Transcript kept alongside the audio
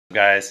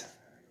Guys,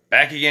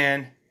 back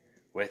again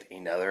with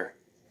another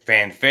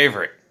fan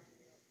favorite.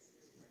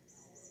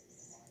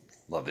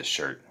 Love this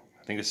shirt.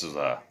 I think this is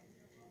a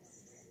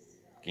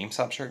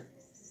GameStop shirt,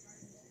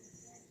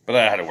 but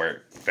I had to wear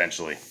it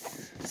eventually.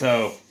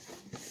 So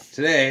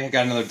today I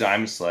got another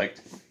Diamond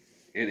Select.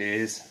 It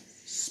is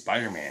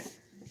Spider-Man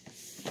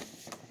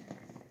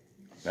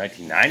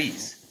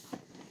 1990's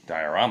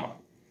diorama.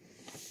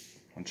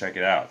 Come check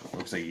it out.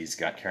 Looks like he's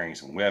got carrying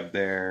some web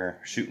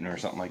there, shooting or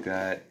something like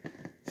that.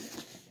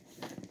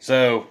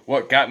 So,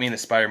 what got me into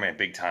Spider-Man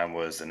big time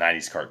was the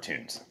 90s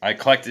cartoons. I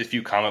collected a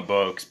few comic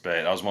books,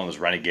 but I was one of those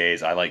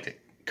renegades. I like to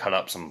cut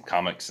up some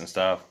comics and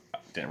stuff. I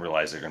didn't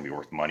realize they're going to be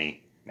worth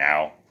money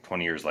now,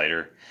 20 years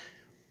later.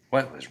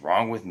 What was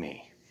wrong with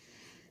me?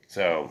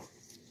 So,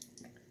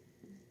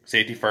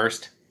 safety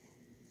first.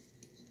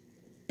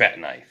 Bet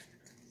knife.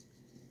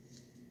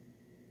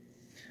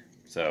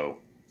 So,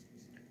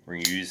 we're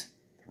going to use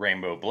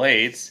rainbow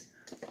blades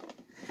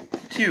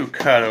to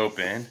cut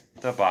open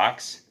the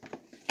box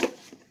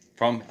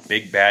from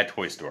Big Bad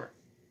Toy Store,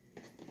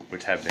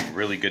 which have been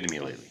really good to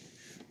me lately.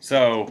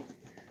 So,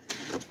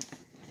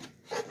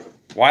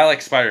 why I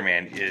like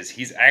Spider-Man is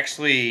he's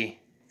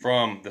actually,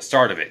 from the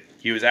start of it,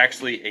 he was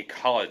actually a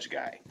college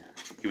guy.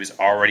 He was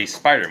already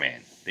Spider-Man.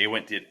 They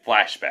did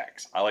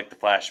flashbacks. I like the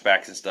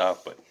flashbacks and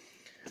stuff, but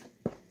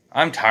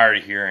I'm tired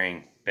of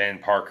hearing Ben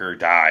Parker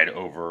died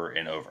over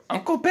and over.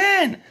 Uncle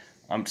Ben!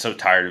 I'm so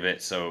tired of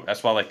it, so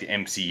that's why I like the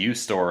MCU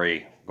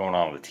story going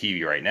on with the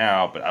TV right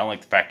now, but I don't like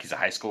the fact he's a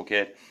high school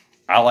kid.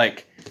 I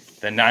like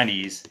the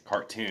 90s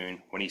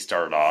cartoon when he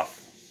started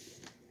off,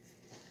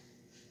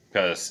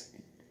 because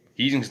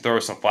he can throw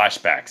some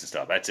flashbacks and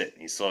stuff. That's it.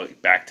 He slowly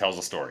back tells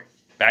the story.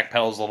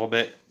 Backpedals a little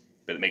bit,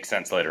 but it makes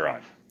sense later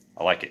on.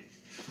 I like it.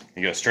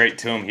 You go straight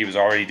to him. He was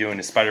already doing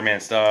the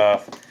Spider-Man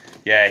stuff.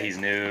 Yeah, he's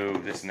new,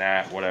 this and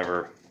that,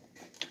 whatever.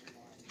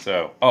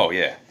 So, oh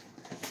yeah.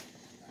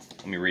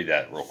 Let me read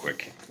that real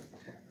quick.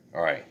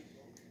 Alright.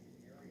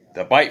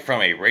 The bite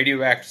from a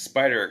radioactive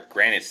spider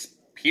granted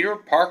Peter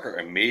Parker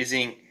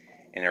amazing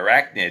and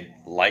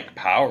arachnid-like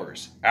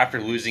powers.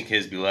 After losing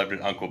his beloved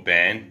Uncle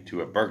Ben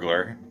to a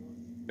burglar,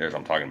 there's what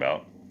I'm talking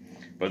about,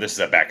 but this is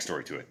a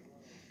backstory to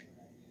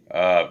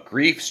it.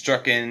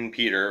 Grief-stricken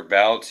Peter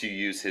vowed to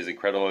use his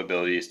incredible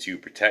abilities to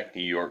protect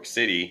New York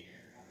City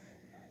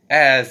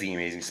as the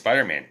Amazing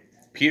Spider-Man.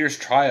 Peter's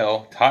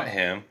trial taught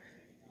him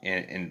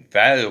an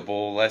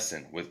invaluable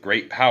lesson. With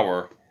great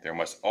power, there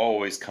must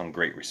always come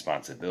great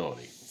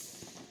responsibility.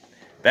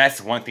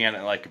 That's the one thing I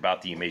didn't like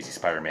about the Amazing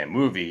Spider-Man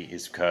movie,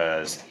 is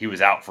because he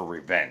was out for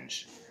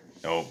revenge.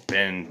 You know,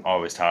 Ben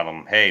always taught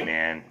him, hey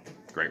man,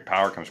 great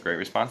power comes great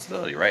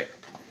responsibility, right?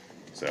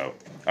 So,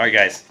 alright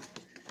guys,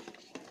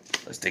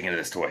 let's dig into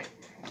this toy.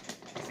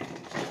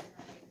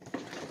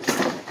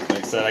 Like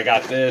I said, I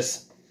got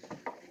this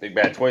Big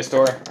Bad Toy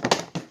Store.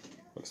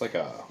 Looks like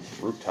a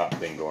rooftop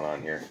thing going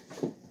on here.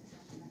 You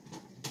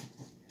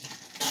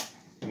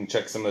can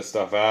check some of this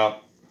stuff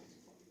out.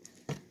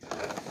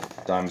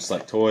 Diamond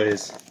Select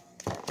Toys,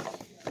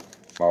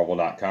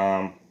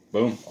 Marvel.com,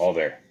 boom, all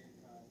there.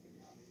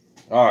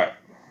 Alright,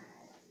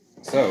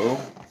 so,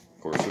 of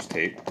course there's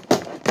tape.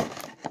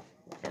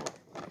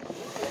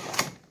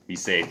 Be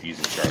safe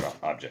using sharp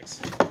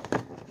objects.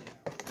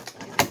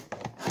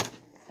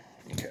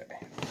 Okay.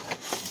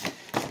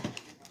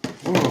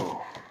 Ooh,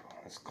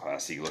 that's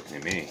classy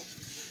looking to me.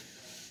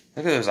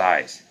 Look at those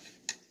eyes.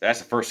 That's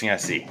the first thing I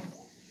see.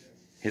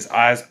 His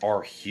eyes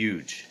are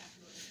huge.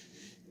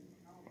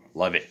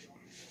 Love it.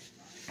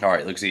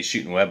 Alright, looks like he's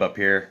shooting web up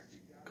here.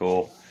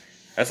 Cool.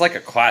 That's like a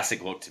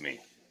classic look to me.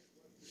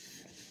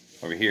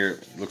 Over here,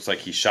 looks like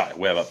he shot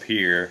web up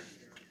here.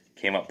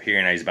 Came up here,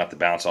 and now he's about to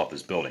bounce off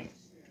this building.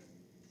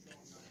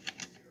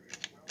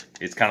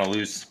 It's kind of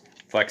loose,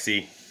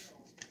 flexy.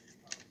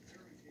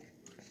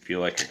 I feel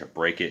like I could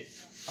break it.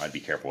 I'd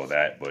be careful with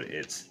that, but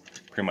it's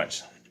pretty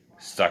much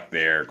stuck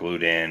there,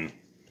 glued in.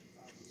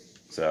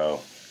 So,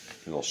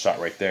 a little shot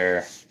right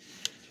there.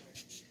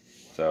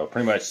 So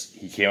pretty much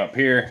he came up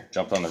here,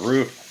 jumped on the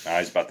roof, now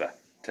he's about to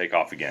take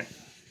off again.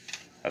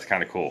 That's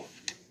kind of cool.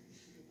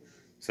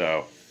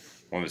 So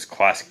one of his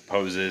classic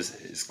poses,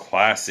 his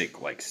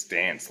classic like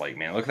stance, like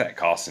man, look at that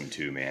costume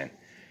too, man.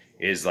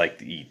 Is like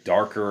the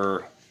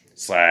darker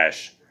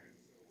slash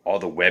all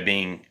the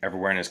webbing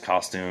everywhere in his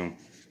costume.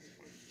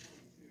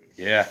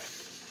 Yeah.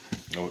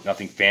 No,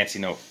 nothing fancy,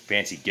 no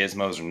fancy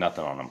gizmos or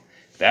nothing on him.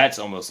 That's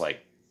almost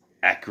like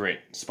accurate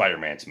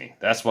Spider-Man to me.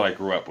 That's what I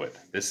grew up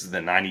with. This is the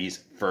 90s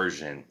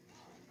version.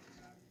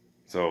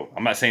 So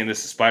I'm not saying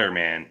this is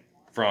Spider-Man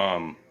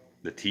from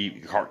the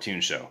TV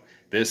cartoon show.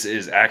 This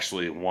is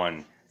actually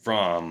one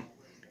from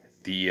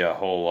the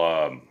whole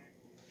what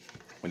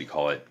do you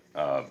call it,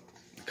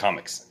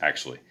 comics,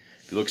 actually.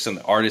 If you look at some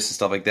of the artists and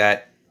stuff like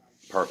that,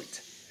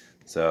 perfect.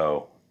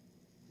 So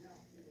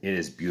it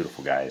is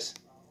beautiful, guys.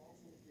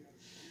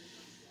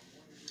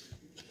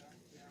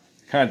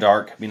 Kind of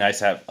dark. It'd be nice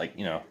to have, like,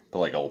 you know, put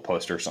like a little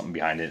poster or something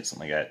behind it,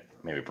 something like that.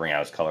 Maybe bring out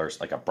his colors,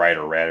 like a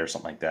brighter red or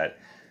something like that.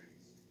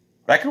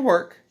 That could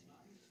work.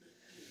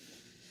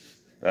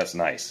 That's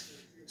nice.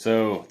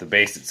 So the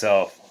base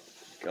itself,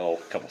 got a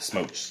couple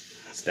smoke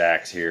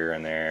stacks here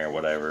and there,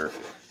 whatever.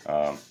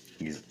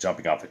 He's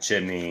jumping off a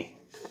chimney.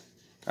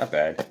 Not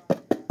bad.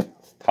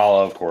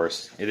 Hollow, of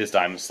course. It is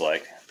Diamond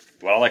Select.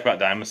 What I like about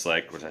Diamond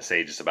Select, which I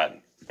say just about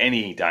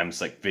any Diamond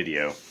Select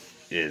video,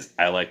 is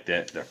I like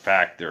the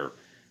fact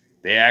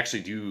they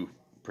actually do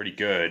pretty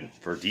good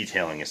for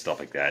detailing and stuff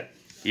like that.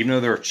 Even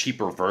though they're a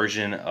cheaper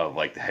version of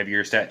like the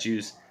heavier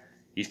statues,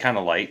 he's kind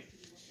of light.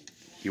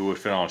 He would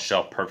fit on a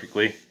shelf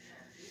perfectly.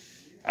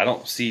 I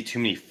don't see too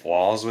many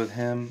flaws with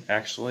him,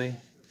 actually.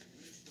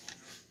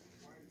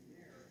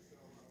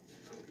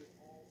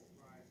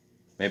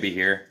 Maybe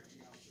here.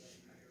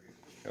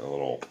 Got a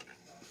little,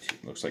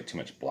 looks like too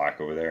much black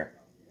over there.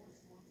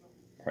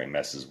 Probably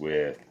messes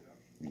with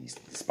these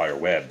spider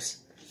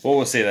webs. Well,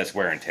 we'll say that's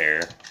wear and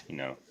tear. You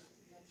know,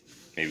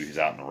 maybe he's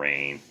out in the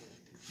rain.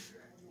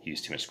 He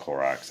used too much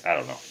Clorox. I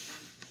don't know.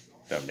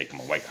 That would make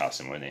him a white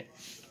costume, wouldn't it?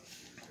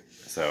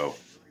 So,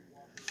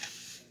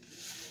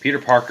 Peter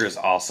Parker is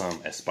awesome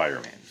as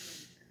Spider-Man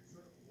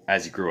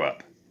as he grew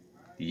up.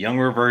 The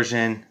younger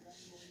version,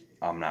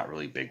 I'm not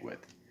really big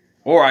with.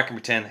 Or I can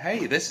pretend,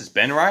 hey, this is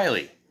Ben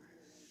Reilly.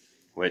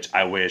 Which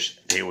I wish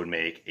they would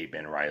make a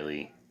Ben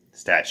Reilly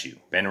statue.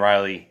 Ben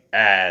Reilly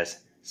as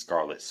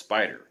Scarlet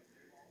Spider.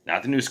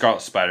 Not the new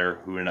Scarlet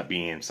Spider who ended up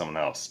being someone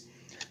else.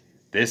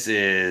 This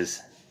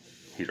is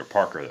Peter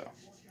Parker, though.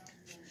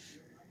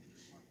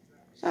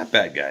 It's not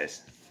bad,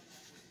 guys.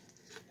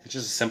 It's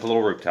just a simple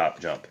little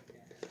rooftop jump.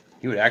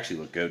 He would actually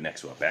look good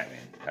next to a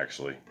Batman,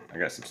 actually.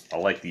 I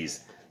like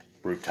these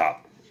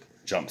rooftop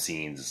jump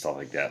scenes and stuff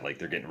like that. Like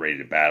they're getting ready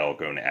to battle,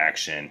 go into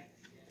action.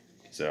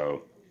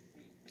 So,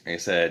 like I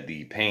said,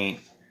 the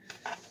paint.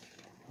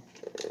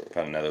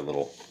 Found another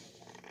little.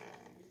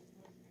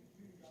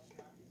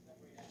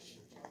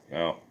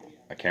 Well,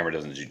 my camera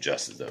doesn't do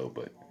justice though,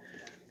 but a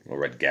little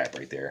red gap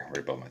right there, right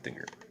above my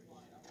finger.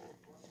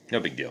 No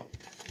big deal.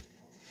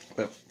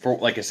 But for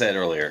like I said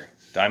earlier,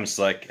 Diamond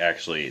Select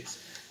actually it's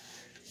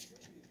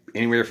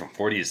anywhere from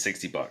 40 to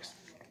 60 bucks.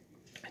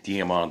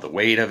 DM on the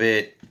weight of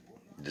it,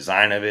 the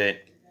design of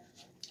it.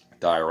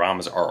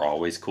 Dioramas are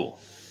always cool.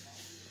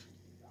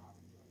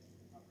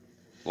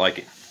 Like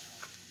it.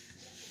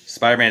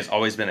 Spider-Man has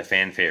always been a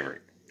fan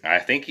favorite. I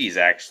think he's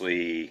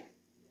actually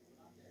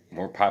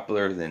more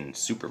popular than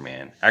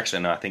Superman.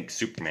 Actually, no, I think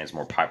Superman's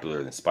more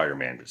popular than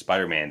Spider-Man. But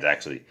Spider-Man's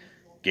actually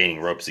gaining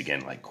ropes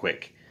again, like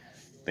quick.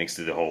 Thanks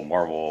to the whole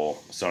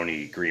Marvel,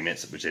 Sony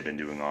agreements, which they've been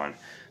doing on.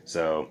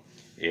 So,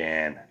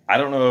 and I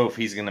don't know if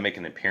he's going to make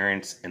an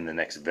appearance in the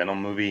next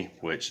Venom movie,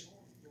 which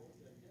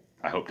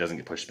I hope doesn't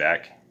get pushed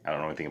back. I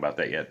don't know anything about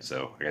that yet,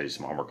 so I got to do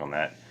some homework on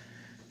that.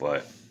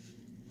 But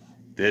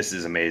this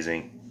is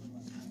amazing.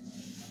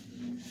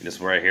 This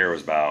one right here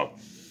was about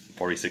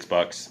 46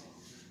 bucks.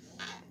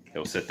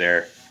 It'll sit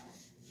there.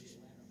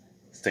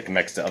 Stick them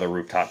next to other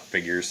rooftop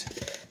figures.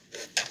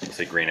 Let's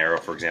say Green Arrow,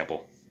 for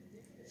example.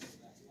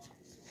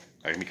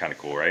 That can be kind of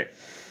cool, right?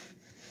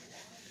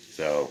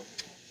 So,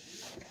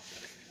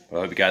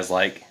 well, I hope you guys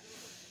like.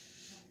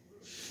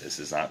 This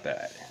is not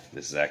bad.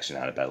 This is actually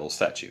not a bad little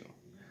statue.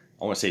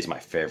 I want to say he's my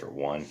favorite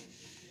one,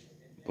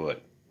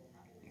 but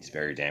he's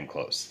very damn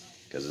close.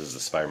 Because this is the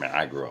Spider-Man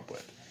I grew up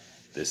with.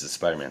 This is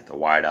Spider-Man, the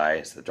wide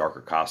eyes, the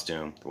darker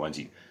costume, the ones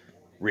you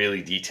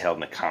really detailed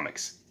in the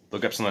comics.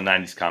 Look up some of the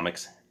 90s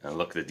comics and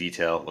look at the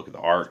detail, look at the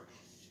art,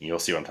 and you'll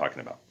see what I'm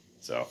talking about.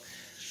 So,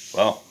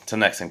 well, until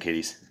next time,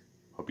 kiddies.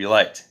 Hope you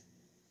liked.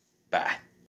 Bye.